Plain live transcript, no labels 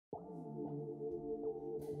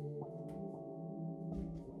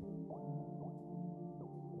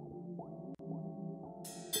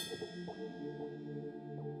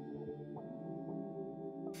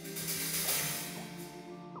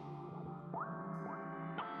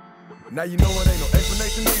Now you know it ain't no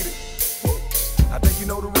explanation needed. I think you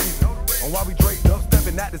know the reason on why we draped up,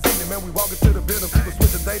 stepping out this evening. Man, we walk into the building, people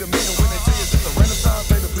switch the day to meaning. When they see it's just a renaissance,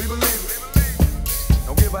 they just believe it.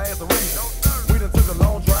 Don't give a ass a reason. We done took a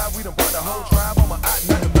long drive, we done brought the whole tribe on my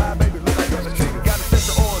nothing vibe, baby, look like everything. Got a sense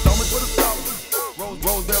of oils on me for the salt.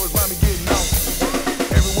 Roseberries rhyme me getting off.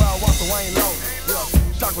 Everywhere I walk, so I ain't lost. Yeah,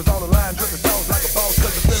 chakras on the line, dripping songs like a boss.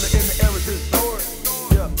 Cause the feeling in the air is historic.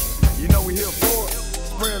 Yeah, you know we here for it.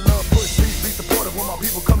 Spread love, push peace, be supportive. When my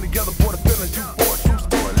people come together for the feelings, you for it, true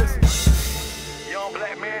story, listen. Young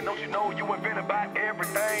black man, don't you know you invented by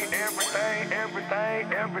everything.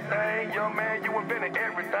 Young man, you invented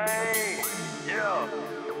everything. Yeah,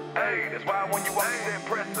 hey, that's why when you walk in that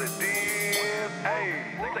precedence, hey,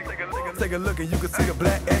 take a look and you can see the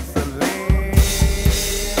black excellence.